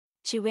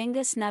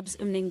Chiwenga Snubs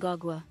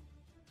Mnangagwa.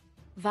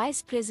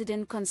 Vice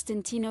President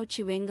Constantino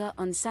Chiwenga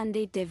on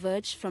Sunday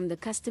diverged from the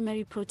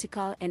customary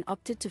protocol and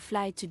opted to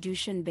fly to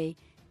Dushanbe,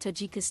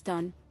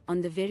 Tajikistan,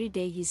 on the very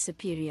day his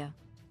superior,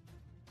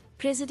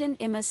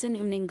 President Emmerson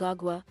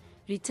Mnangagwa,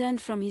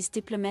 returned from his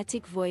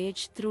diplomatic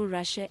voyage through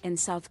Russia and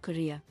South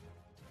Korea.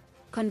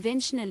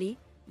 Conventionally,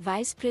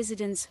 vice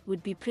presidents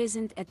would be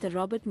present at the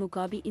Robert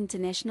Mugabe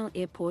International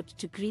Airport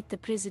to greet the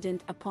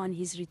president upon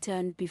his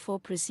return before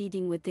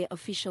proceeding with their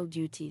official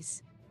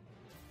duties.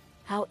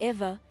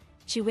 However,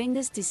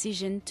 Chiwenga's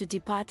decision to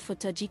depart for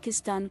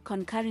Tajikistan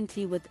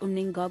concurrently with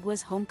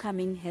Mnangagwa's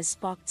homecoming has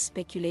sparked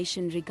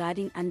speculation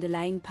regarding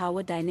underlying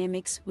power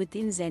dynamics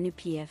within Zanu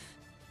PF.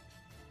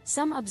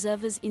 Some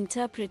observers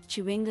interpret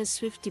Chiwenga's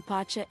swift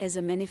departure as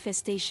a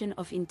manifestation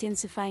of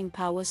intensifying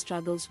power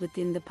struggles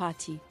within the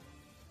party,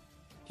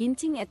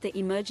 hinting at the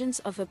emergence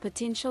of a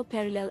potential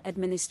parallel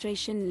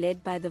administration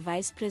led by the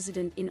vice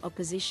president in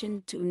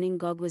opposition to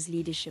Mnangagwa's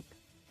leadership.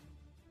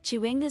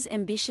 Chiwenga's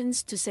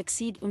ambitions to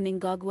succeed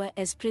Mnangagwa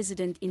as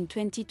president in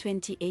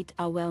 2028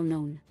 are well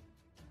known.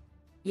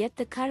 Yet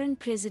the current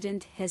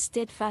president has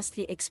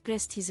steadfastly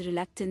expressed his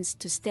reluctance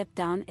to step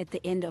down at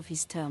the end of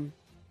his term.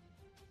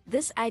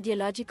 This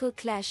ideological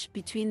clash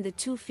between the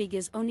two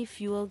figures only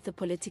fueled the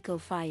political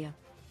fire.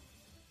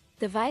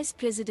 The vice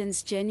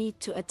president's journey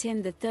to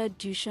attend the third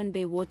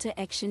Dushanbe Water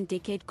Action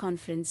Decade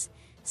Conference,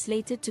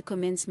 slated to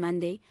commence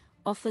Monday,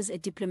 offers a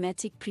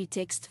diplomatic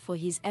pretext for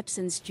his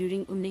absence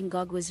during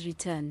Mnangagwa's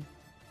return.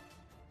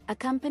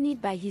 Accompanied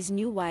by his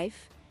new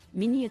wife,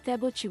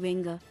 Mnangagwa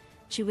Chiwenga,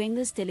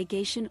 Chiwenga's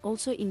delegation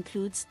also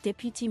includes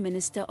Deputy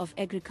Minister of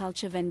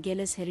Agriculture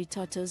Vangelis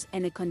Heritotos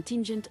and a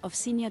contingent of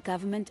senior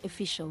government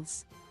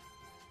officials.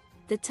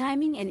 The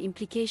timing and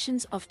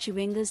implications of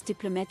Chiwenga's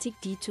diplomatic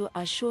detour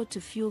are sure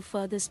to fuel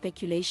further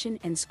speculation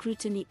and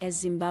scrutiny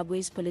as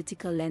Zimbabwe's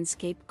political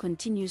landscape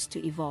continues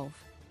to evolve.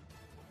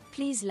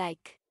 Please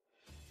like,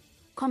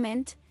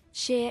 comment,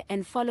 share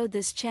and follow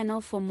this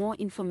channel for more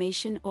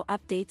information or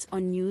updates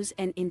on news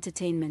and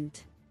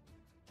entertainment.